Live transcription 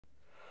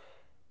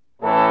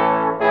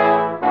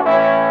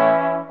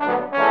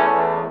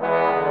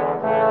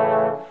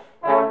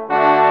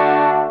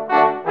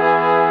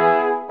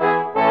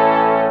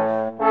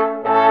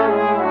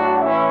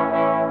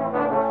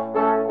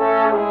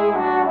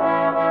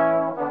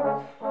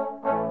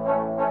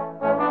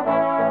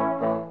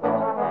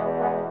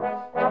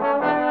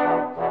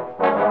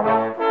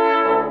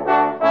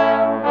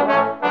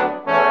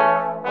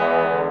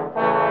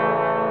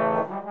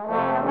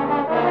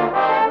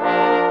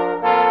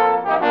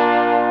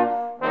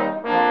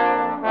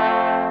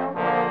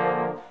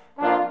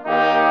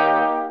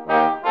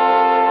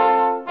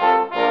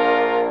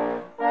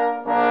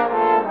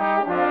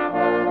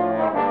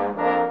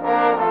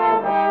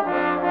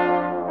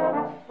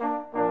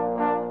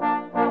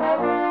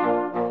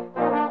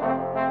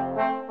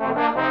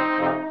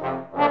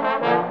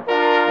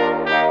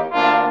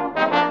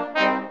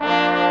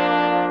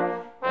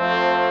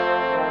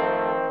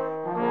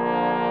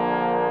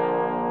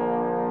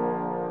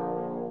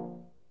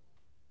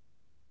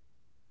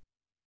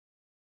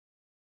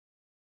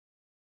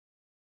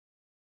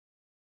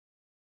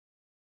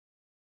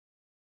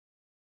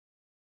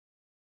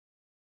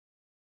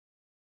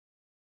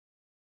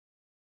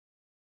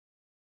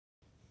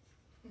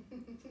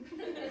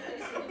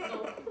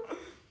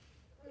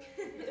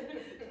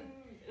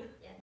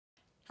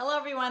Hello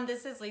everyone,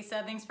 this is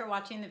Lisa. Thanks for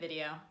watching the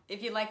video.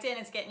 If you liked it and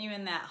it's getting you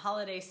in that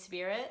holiday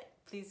spirit,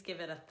 please give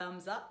it a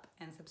thumbs up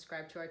and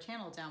subscribe to our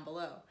channel down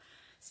below.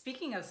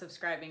 Speaking of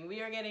subscribing,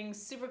 we are getting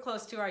super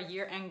close to our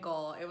year-end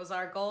goal. It was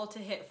our goal to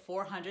hit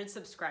 400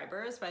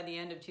 subscribers by the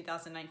end of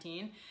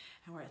 2019,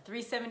 and we're at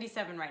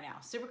 377 right now.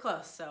 Super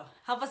close, so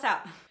help us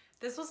out.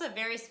 This was a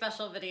very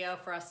special video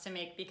for us to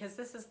make because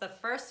this is the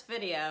first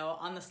video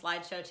on the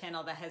slideshow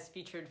channel that has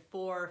featured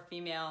 4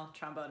 female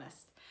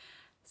trombonists.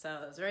 So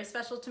it was very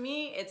special to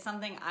me. It's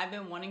something I've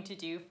been wanting to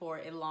do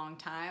for a long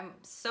time.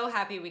 So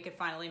happy we could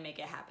finally make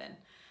it happen.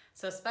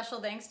 So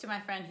special thanks to my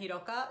friend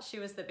Hiroka. She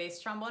was the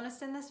bass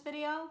trombonist in this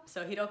video.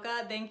 So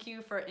Hiroka, thank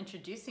you for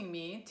introducing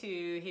me to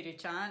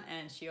Hiru-chan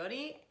and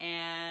Shiori.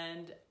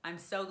 And I'm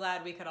so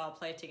glad we could all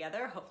play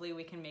together. Hopefully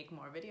we can make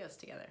more videos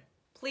together.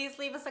 Please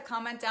leave us a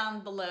comment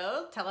down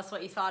below. Tell us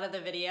what you thought of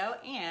the video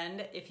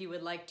and if you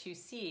would like to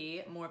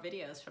see more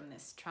videos from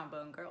this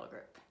trombone girl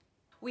group.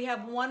 We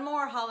have one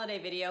more holiday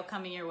video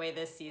coming your way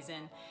this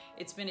season.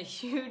 It's been a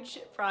huge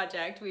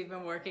project we've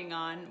been working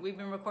on. We've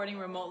been recording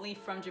remotely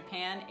from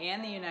Japan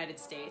and the United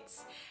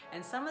States.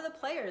 And some of the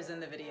players in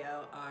the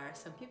video are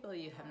some people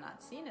you have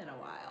not seen in a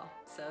while.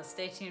 So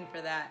stay tuned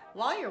for that.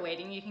 While you're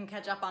waiting, you can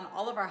catch up on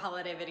all of our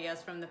holiday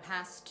videos from the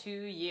past 2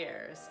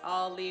 years.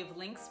 I'll leave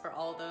links for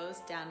all those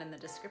down in the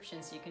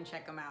description so you can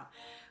check them out.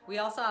 We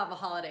also have a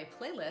holiday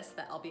playlist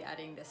that I'll be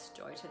adding this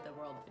Joy to the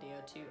World video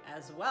to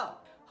as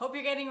well. Hope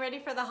you're getting ready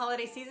for the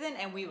holiday season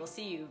and we will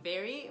see you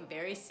very,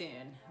 very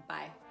soon.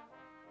 Bye.